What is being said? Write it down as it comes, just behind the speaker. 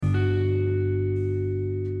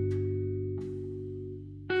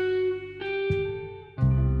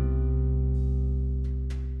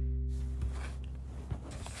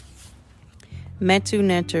Metu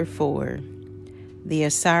Neter 4, the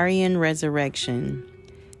Ausarian Resurrection,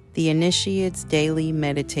 the Initiate's Daily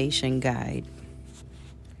Meditation Guide.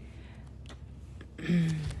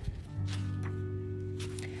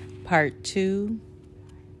 Part 2,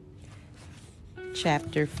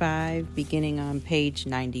 Chapter 5, beginning on page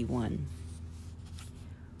 91.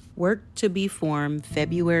 Work to be formed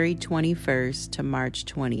February 21st to March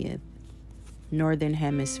 20th. Northern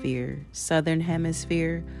Hemisphere, Southern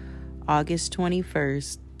Hemisphere, August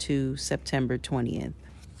 21st to September 20th.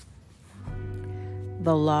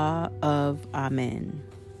 The Law of Amen.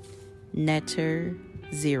 Neter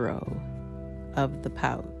 0 of the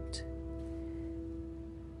Pout.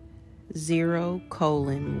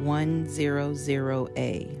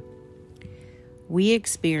 0:100A. We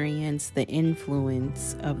experience the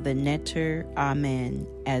influence of the Neter Amen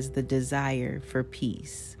as the desire for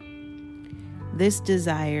peace. This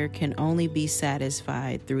desire can only be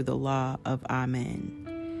satisfied through the law of Amen.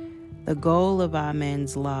 The goal of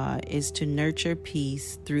Amen's law is to nurture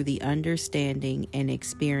peace through the understanding and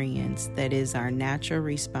experience that is our natural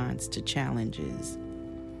response to challenges.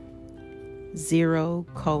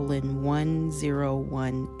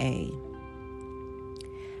 0:101A.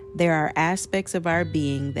 There are aspects of our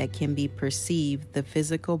being that can be perceived: the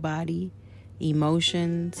physical body,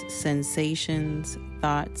 emotions, sensations,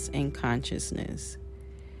 thoughts, and consciousness.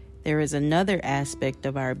 There is another aspect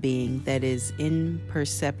of our being that is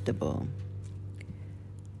imperceptible.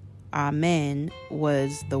 Amen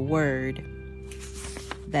was the word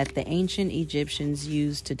that the ancient Egyptians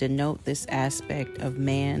used to denote this aspect of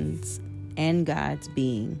man's and God's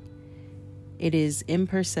being. It is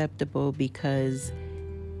imperceptible because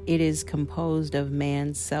it is composed of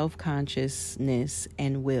man's self-consciousness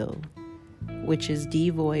and will, which is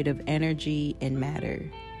devoid of energy and matter,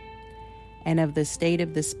 and of the state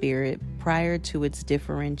of the spirit prior to its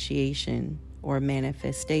differentiation or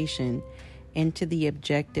manifestation into the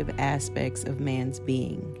objective aspects of man's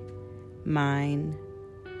being: mind,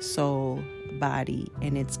 soul, body,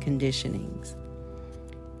 and its conditionings.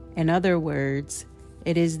 In other words,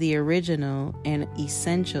 it is the original and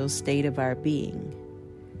essential state of our being.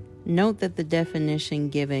 Note that the definition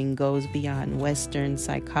given goes beyond Western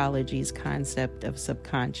psychology's concept of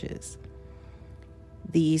subconscious.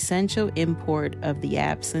 The essential import of the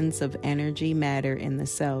absence of energy matter in the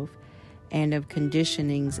self and of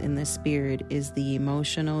conditionings in the spirit is the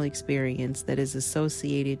emotional experience that is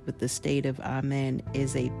associated with the state of Amen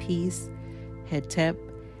is a peace, hetep,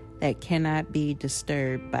 that cannot be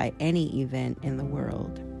disturbed by any event in the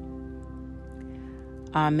world.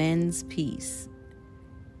 Amen's peace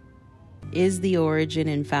is the origin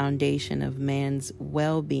and foundation of man's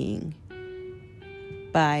well-being.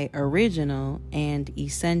 By original and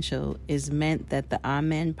essential is meant that the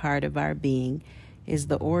Amen part of our being is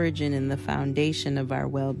the origin and the foundation of our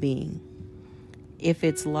well-being. If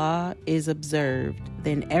its law is observed,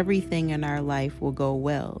 then everything in our life will go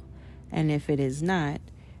well, and if it is not,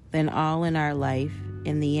 then all in our life,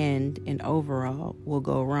 in the end and overall, will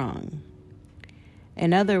go wrong.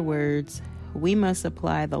 In other words, we must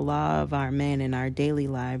apply the law of Amen in our daily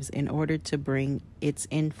lives in order to bring its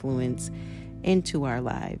influence into our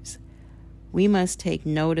lives. We must take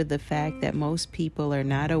note of the fact that most people are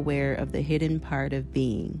not aware of the hidden part of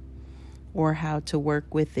being, or how to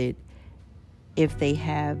work with it if they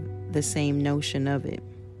have the same notion of it.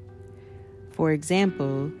 For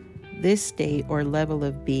example, this state or level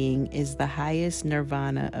of being is the highest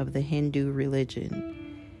nirvana of the Hindu religion.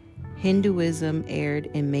 Hinduism erred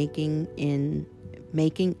in making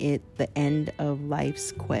it the end of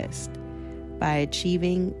life's quest. By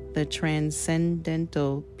achieving the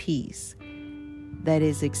transcendental peace that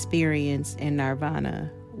is experienced in nirvana,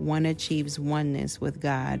 one achieves oneness with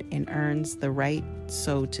God and earns the right,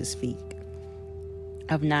 so to speak,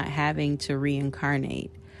 of not having to reincarnate,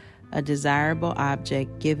 a desirable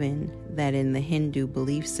object, given that in the Hindu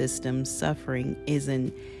belief system, suffering is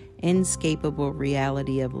an inescapable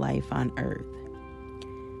reality of life on earth.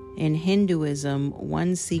 In Hinduism,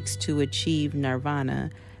 one seeks to achieve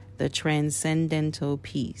nirvana, the transcendental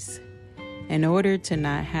peace, in order to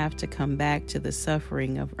not have to come back to the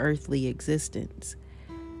suffering of earthly existence.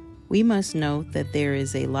 We must note that there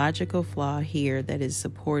is a logical flaw here that is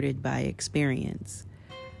supported by experience.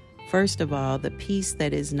 First of all, the peace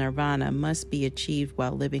that is nirvana must be achieved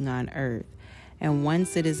while living on earth, and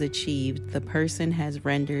once it is achieved, the person has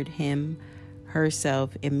rendered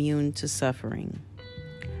herself immune to suffering.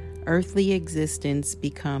 Earthly existence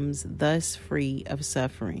becomes thus free of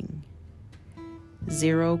suffering.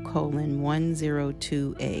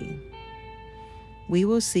 0:102A. We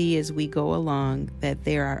will see as we go along that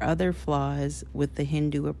there are other flaws with the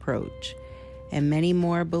Hindu approach, and many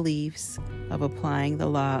more beliefs of applying the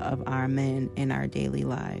law of Amen in our daily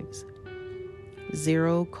lives.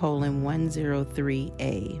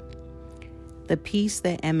 0:103a. The peace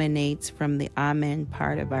that emanates from the Amen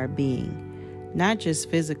part of our being, not just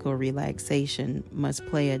physical relaxation, must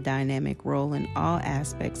play a dynamic role in all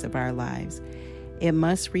aspects of our lives. It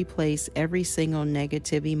must replace every single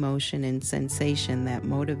negative emotion and sensation that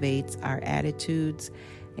motivates our attitudes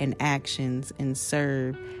and actions and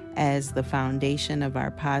serve as the foundation of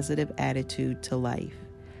our positive attitude to life,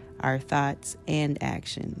 our thoughts and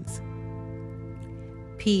actions.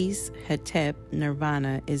 Peace, hetep,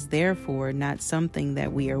 nirvana, is therefore not something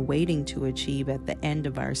that we are waiting to achieve at the end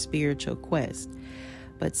of our spiritual quest,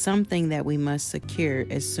 but something that we must secure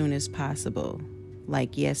as soon as possible,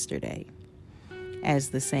 like yesterday, as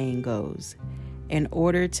the saying goes, in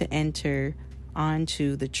order to enter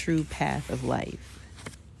onto the true path of life.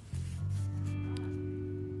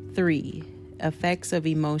 3. Effects of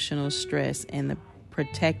emotional stress and the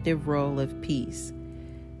protective role of peace.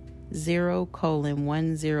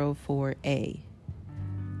 0:104a.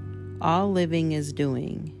 All living is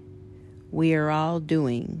doing. We are all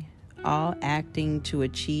doing, all acting to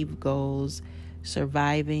achieve goals,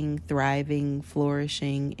 surviving, thriving,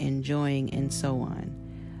 flourishing, enjoying, and so on.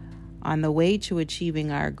 On the way to achieving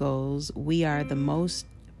our goals, we are the most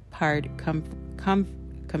part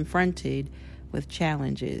confronted with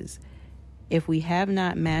challenges. If we have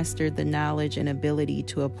not mastered the knowledge and ability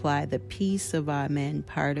to apply the peace of Amen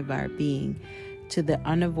part of our being to the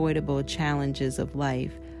unavoidable challenges of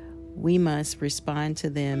life, we must respond to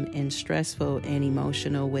them in stressful and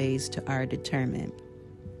emotional ways to our determinant.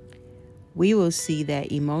 We will see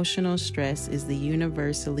that emotional stress is the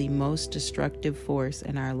universally most destructive force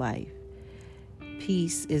in our life.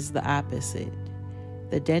 Peace is the opposite.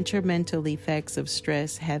 The detrimental effects of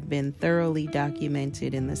stress have been thoroughly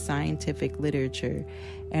documented in the scientific literature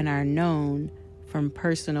and are known from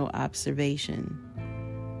personal observation.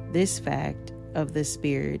 This fact of the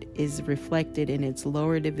spirit is reflected in its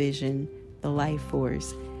lower division, the life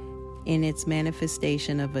force, in its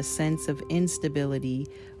manifestation of a sense of instability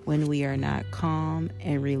when we are not calm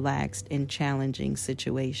and relaxed in challenging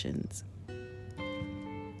situations.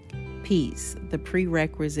 Peace, the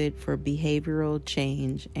prerequisite for behavioral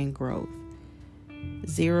change and growth.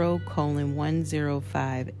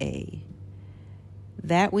 0:105a.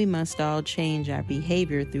 That we must all change our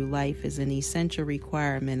behavior through life is an essential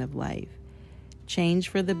requirement of life. Change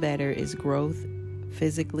for the better is growth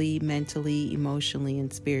physically, mentally, emotionally,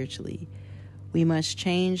 and spiritually. We must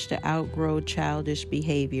change to outgrow childish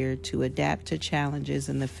behavior, to adapt to challenges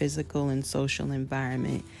in the physical and social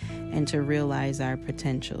environment, and to realize our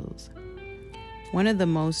potentials. One of the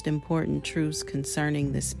most important truths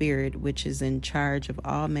concerning the spirit, which is in charge of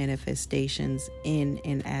all manifestations in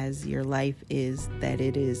and as your life, is that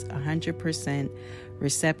it is 100%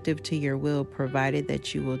 receptive to your will, provided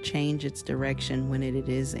that you will change its direction when it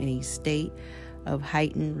is in a state of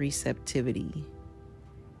heightened receptivity.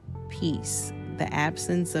 Peace, the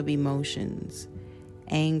absence of emotions,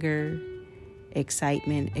 anger,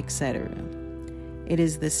 excitement, etc. It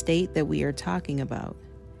is the state that we are talking about.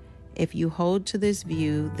 If you hold to this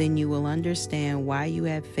view, then you will understand why you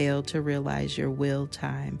have failed to realize your will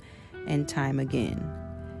time and time again.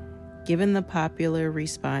 Given the popular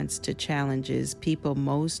response to challenges, people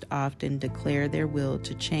most often declare their will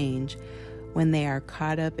to change when they are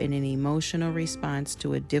caught up in an emotional response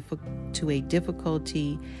to a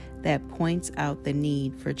difficulty that points out the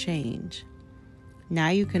need for change. Now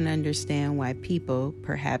you can understand why people,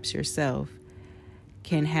 perhaps yourself,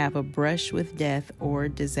 can have a brush with death or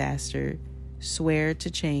disaster, swear to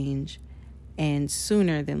change, and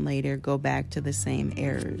sooner than later go back to the same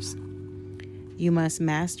errors. You must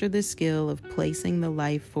master the skill of placing the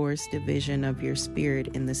life force division of your spirit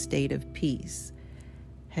in the state of peace,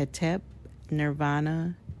 hetep,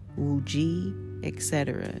 nirvana, wuji,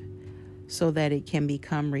 etc., so that it can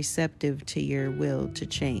become receptive to your will to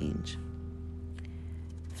change.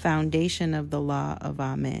 Foundation of the law of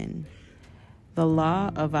Amen. The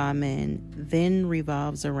law of Amen then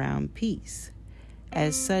revolves around peace.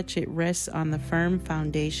 As such, it rests on the firm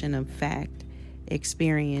foundation of fact,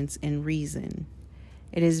 experience, and reason.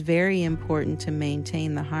 It is very important to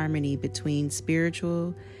maintain the harmony between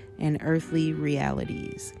spiritual and earthly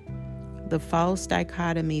realities. The false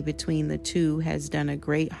dichotomy between the two has done a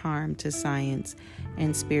great harm to science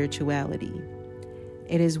and spirituality.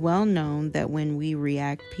 It is well known that when we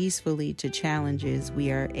react peacefully to challenges,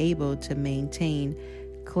 we are able to maintain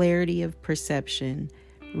clarity of perception,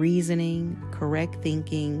 reasoning, correct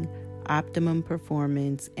thinking, optimum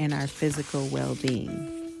performance, and our physical well-being.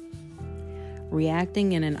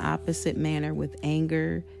 Reacting in an opposite manner with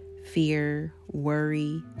anger, fear,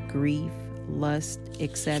 worry, grief, lust,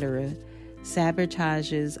 etc.,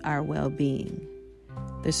 sabotages our well-being.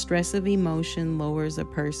 The stress of emotion lowers a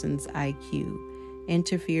person's IQ,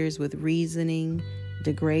 interferes with reasoning,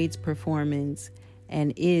 degrades performance,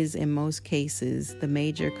 and is, in most cases, the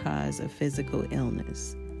major cause of physical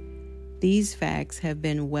illness. These facts have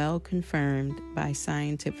been well confirmed by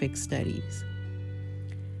scientific studies.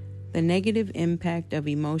 The negative impact of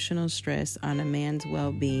emotional stress on a man's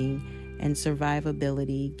well-being and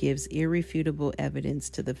survivability gives irrefutable evidence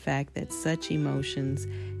to the fact that such emotions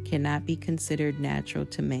cannot be considered natural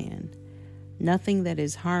to man. Nothing that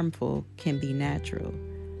is harmful can be natural.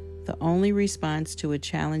 The only response to a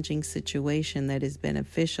challenging situation that is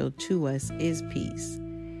beneficial to us is peace.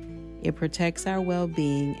 It protects our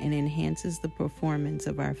well-being and enhances the performance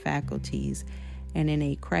of our faculties, and in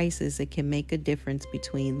a crisis, it can make a difference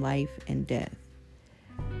between life and death.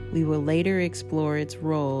 We will later explore its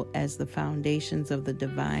role as the foundations of the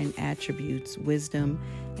divine attributes, wisdom,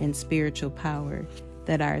 and spiritual power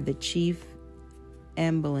that are the chief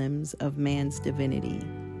emblems of man's divinity.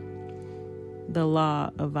 The law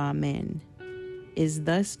of Amen is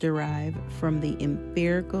thus derived from the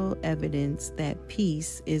empirical evidence that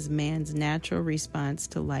peace is man's natural response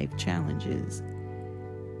to life challenges.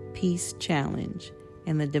 Peace challenge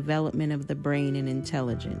and the development of the brain and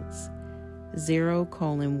intelligence.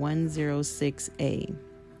 0:106a.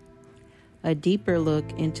 A deeper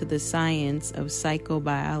look into the science of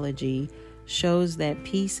psychobiology shows that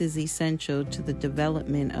peace is essential to the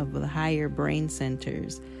development of the higher brain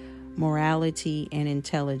centers, morality, and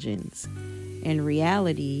intelligence. In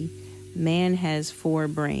reality, man has 4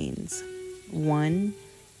 brains. 1,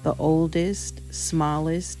 the oldest,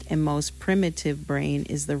 smallest, and most primitive brain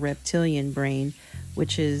is the reptilian brain,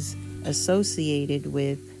 which is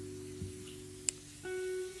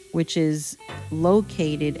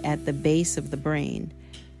located at the base of the brain.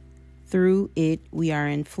 Through it, we are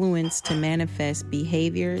influenced to manifest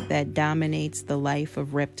behavior that dominates the life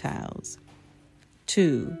of reptiles.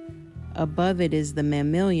 2, above it is the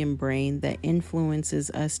mammalian brain that influences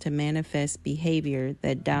us to manifest behavior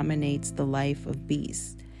that dominates the life of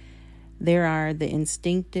beasts. There are the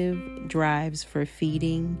instinctive drives for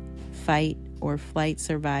feeding, fight, or flight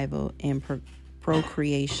survival, and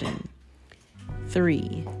procreation.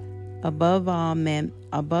 3, above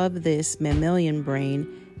this mammalian brain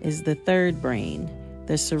is the 3rd brain,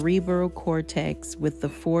 the cerebral cortex, with the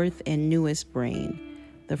 4th and newest brain,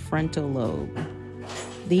 the frontal lobe.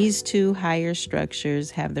 These 2 higher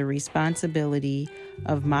structures have the responsibility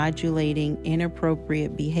of modulating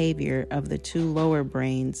inappropriate behavior of the 2 lower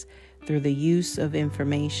brains through the use of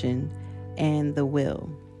information and the will.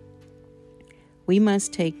 We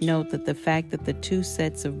must take note that the fact that the 2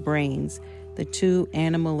 sets of brains, the 2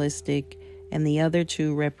 animalistic and the other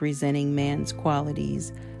 2 representing man's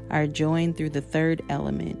qualities, are joined through the 3rd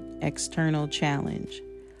element, external challenge.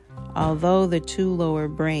 Although the 2 lower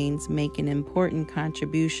brains make an important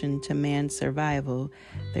contribution to man's survival,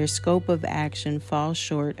 their scope of action falls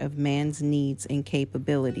short of man's needs and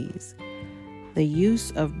capabilities. The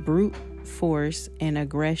use of brute force and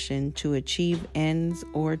aggression to achieve ends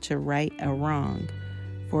or to right a wrong,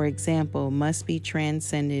 for example, must be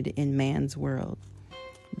transcended in man's world.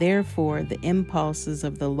 Therefore, the impulses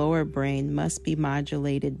of the lower brain must be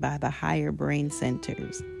modulated by the higher brain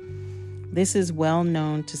centers. This is well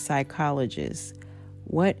known to psychologists.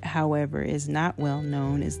 What, however, is not well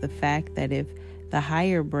known is the fact that if the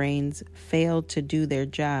higher brains fail to do their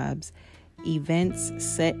jobs, events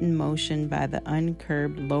set in motion by the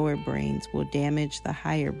uncurbed lower brains will damage the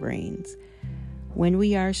higher brains. When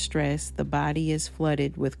we are stressed, the body is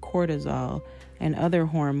flooded with cortisol and other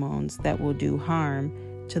hormones that will do harm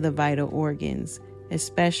to the vital organs,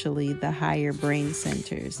 especially the higher brain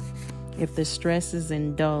centers, if the stress is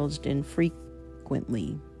indulged in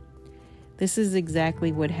frequently. This is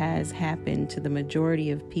exactly what has happened to the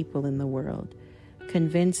majority of people in the world.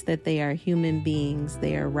 Convinced that they are human beings,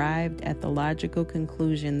 they arrived at the logical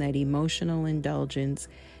conclusion that emotional indulgence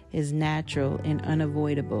is natural and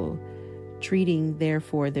unavoidable, treating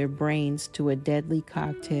therefore their brains to a deadly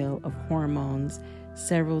cocktail of hormones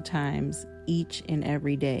several times each and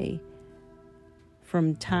every day.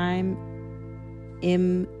 From time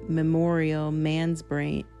immemorial, man's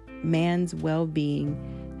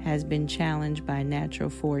well-being has been challenged by natural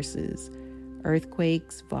forces,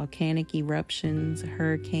 earthquakes, volcanic eruptions,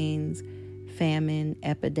 hurricanes, famine,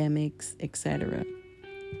 epidemics, etc.,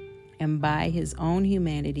 and by his own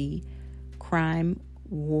humanity, crime,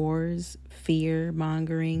 wars,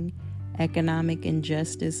 fear-mongering, economic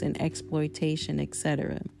injustice and exploitation,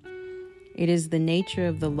 etc. It is the nature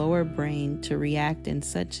of the lower brain to react in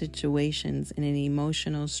such situations in an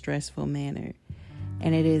emotional, stressful manner,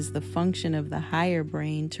 and it is the function of the higher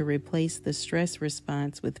brain to replace the stress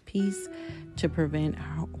response with peace to prevent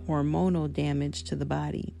hormonal damage to the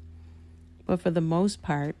body. But for the most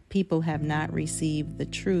part, people have not received the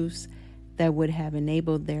truths that would have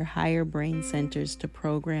enabled their higher brain centers to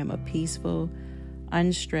program a peaceful,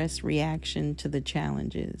 unstressed reaction to the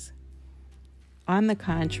challenges. On the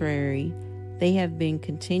contrary, they have been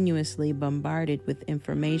continuously bombarded with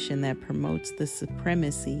information that promotes the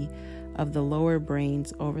supremacy of the lower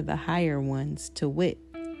brains over the higher ones, to wit,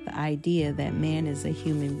 the idea that man is a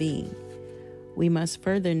human being. We must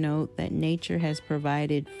further note that nature has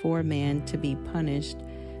provided for man to be punished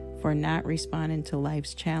for not responding to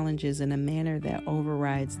life's challenges in a manner that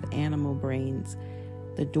overrides the animal brains,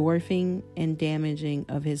 the dwarfing and damaging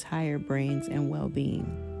of his higher brains and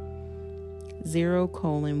well-being.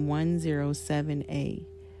 0:107a.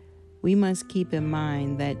 We must keep in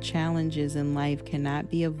mind that challenges in life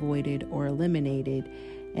cannot be avoided or eliminated,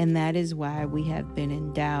 and that is why we have been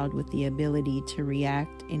endowed with the ability to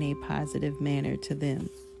react in a positive manner to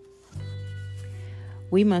them.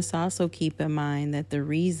 We must also keep in mind that the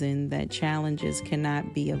reason that challenges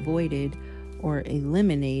cannot be avoided or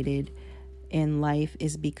eliminated in life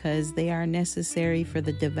is because they are necessary for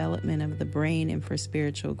the development of the brain and for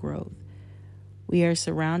spiritual growth. We are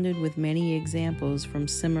surrounded with many examples from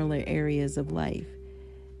similar areas of life.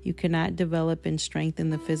 You cannot develop and strengthen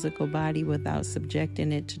the physical body without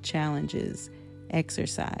subjecting it to challenges,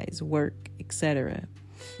 exercise, work, etc.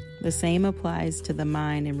 The same applies to the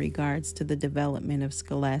mind in regards to the development of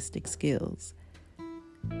scholastic skills.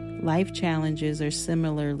 Life challenges are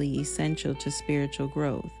similarly essential to spiritual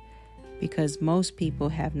growth. Because most people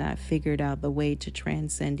have not figured out the way to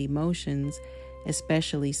transcend emotions,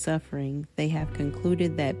 especially suffering, they have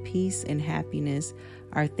concluded that peace and happiness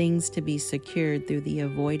are things to be secured through the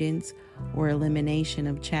avoidance or elimination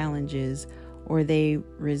of challenges, or they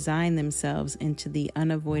resign themselves into the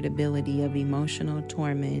unavoidability of emotional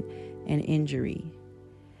torment and injury.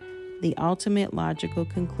 The ultimate logical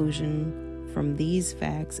conclusion from these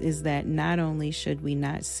facts is that not only should we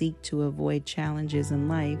not seek to avoid challenges in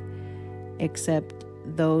life, except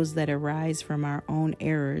those that arise from our own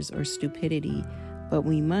errors or stupidity, but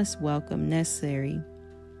we must welcome necessary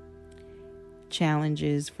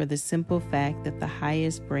challenges for the simple fact that the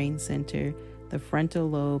highest brain center, the frontal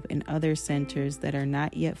lobe, and other centers that are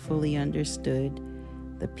not yet fully understood,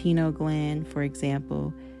 the pineal gland, for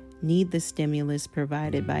example, need the stimulus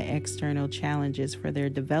provided by external challenges for their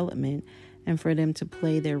development and for them to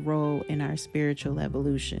play their role in our spiritual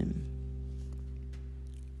evolution.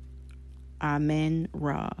 Amen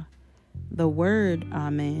Ra. The word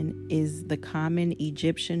Amen is the common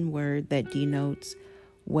Egyptian word that denotes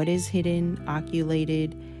what is hidden,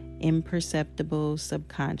 occulted, imperceptible,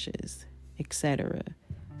 subconscious, etc.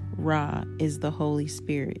 Ra is the Holy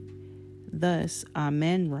Spirit. Thus,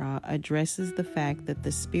 Amen Ra addresses the fact that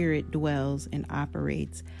the Spirit dwells and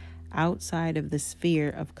operates outside of the sphere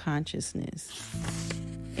of consciousness.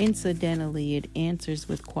 Incidentally, it answers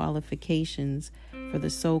with qualifications for the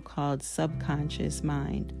so-called subconscious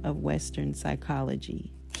mind of Western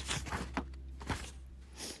psychology.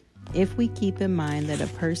 If we keep in mind that a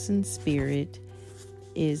person's spirit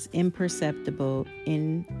is imperceptible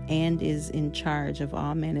and is in charge of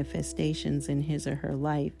all manifestations in his or her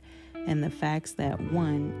life, and the facts that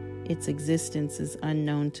 1, its existence is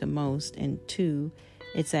unknown to most, and 2,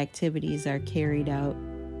 its activities are carried out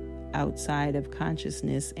outside of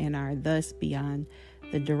consciousness and are thus beyond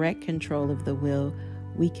the direct control of the will,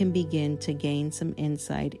 we can begin to gain some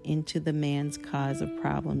insight into the man's cause of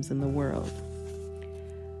problems in the world.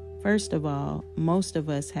 First of all, most of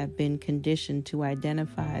us have been conditioned to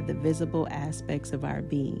identify the visible aspects of our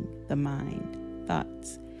being, the mind,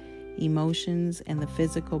 thoughts, emotions, and the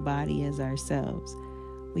physical body as ourselves.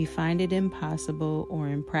 We find it impossible or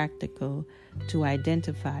impractical to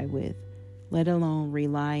identify with, let alone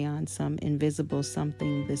rely on some invisible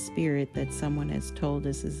something, the spirit that someone has told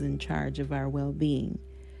us is in charge of our well-being.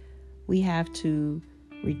 We have to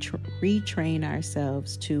retrain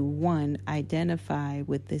ourselves to 1, identify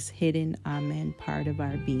with this hidden Amen part of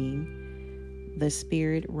our being, the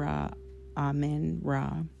Spirit Ra, Amen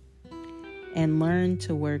Ra, and learn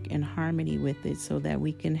to work in harmony with it so that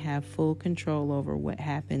we can have full control over what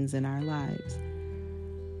happens in our lives.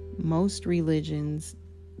 Most religions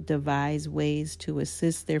devise ways to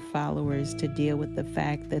assist their followers to deal with the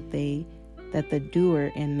fact that the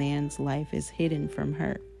doer in man's life is hidden from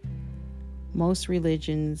her. Most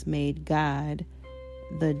religions made God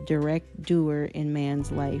the direct doer in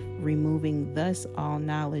man's life, removing thus all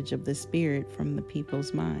knowledge of the Spirit from the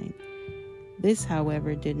people's mind. This,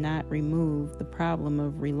 however, did not remove the problem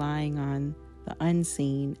of relying on the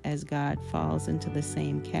unseen, as God falls into the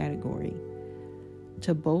same category.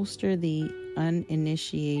 To bolster the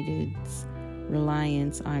uninitiated's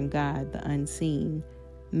reliance on God, the unseen,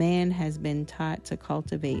 man has been taught to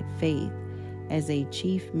cultivate faith as a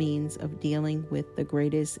chief means of dealing with the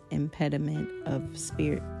greatest impediment of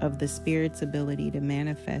the Spirit's ability to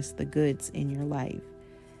manifest the goods in your life,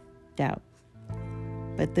 doubt.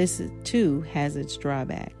 But this too has its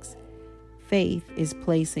drawbacks. Faith is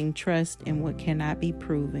placing trust in what cannot be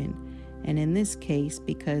proven, and in this case,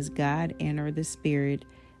 because God and or the Spirit,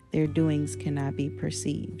 their doings cannot be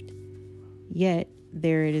perceived. Yet,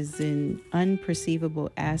 there is an unperceivable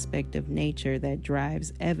aspect of nature that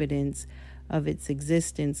drives evidence of its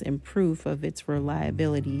existence and proof of its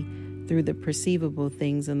reliability through the perceivable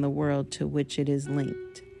things in the world to which it is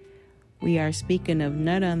linked. We are speaking of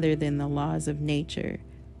none other than the laws of nature.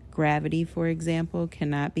 Gravity, for example,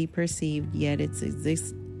 cannot be perceived, yet its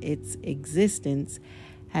existence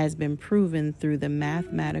has been proven through the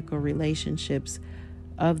mathematical relationships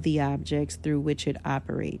of the objects through which it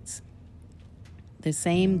operates. The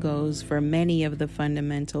same goes for many of the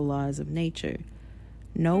fundamental laws of nature.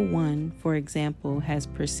 No one, for example, has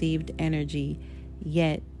perceived energy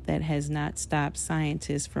yet that has not stopped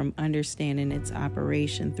scientists from understanding its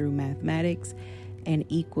operation through mathematics, an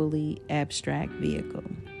equally abstract vehicle.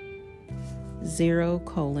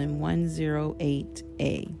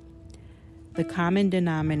 0:108a. The common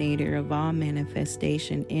denominator of all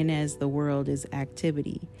manifestation in as the world is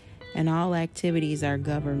activity, and all activities are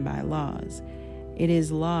governed by laws. It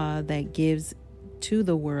is law that gives to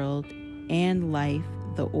the world and life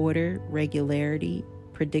the order, regularity,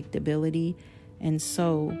 predictability, and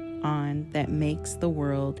so on that makes the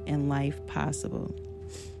world and life possible.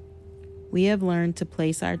 We have learned to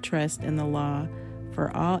place our trust in the law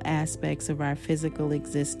for all aspects of our physical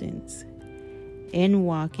existence. In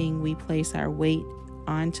walking, we place our weight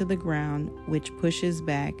onto the ground, which pushes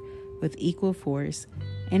back with equal force.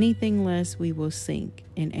 Anything less, we will sink,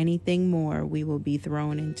 and anything more, we will be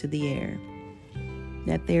thrown into the air.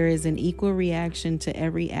 That there is an equal reaction to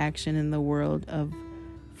every action in the world of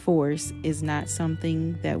force is not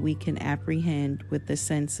something that we can apprehend with the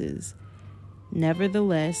senses.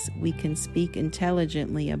 Nevertheless, we can speak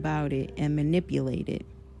intelligently about it and manipulate it.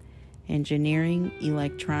 Engineering,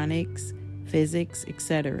 electronics, physics,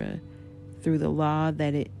 etc., through the law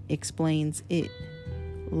that it explains it.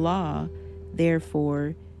 Law,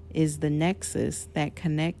 therefore, is the nexus that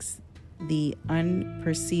connects the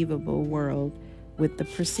unperceivable world with the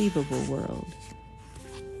perceivable world.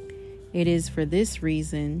 It is for this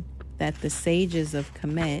reason that the sages of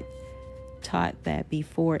Kemet taught that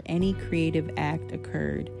before any creative act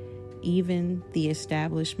occurred, even the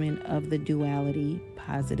establishment of the duality,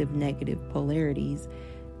 positive-negative polarities,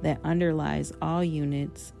 that underlies all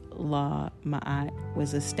units, law, ma'at,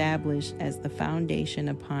 was established as the foundation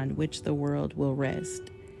upon which the world will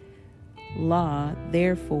rest. Law,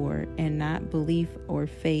 therefore, and not belief or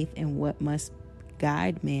faith in what must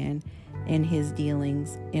guide man in his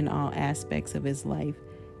dealings in all aspects of his life,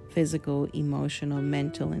 physical, emotional,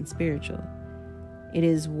 mental, and spiritual. It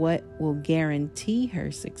is what will guarantee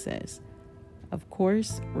her success. Of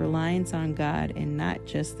course, reliance on God and not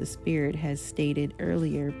just the Spirit, as stated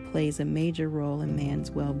earlier, plays a major role in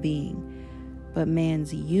man's well-being. But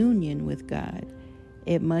man's union with God,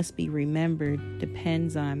 it must be remembered,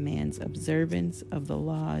 depends on man's observance of the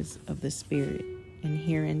laws of the Spirit. And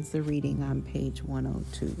here ends the reading on page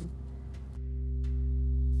 102.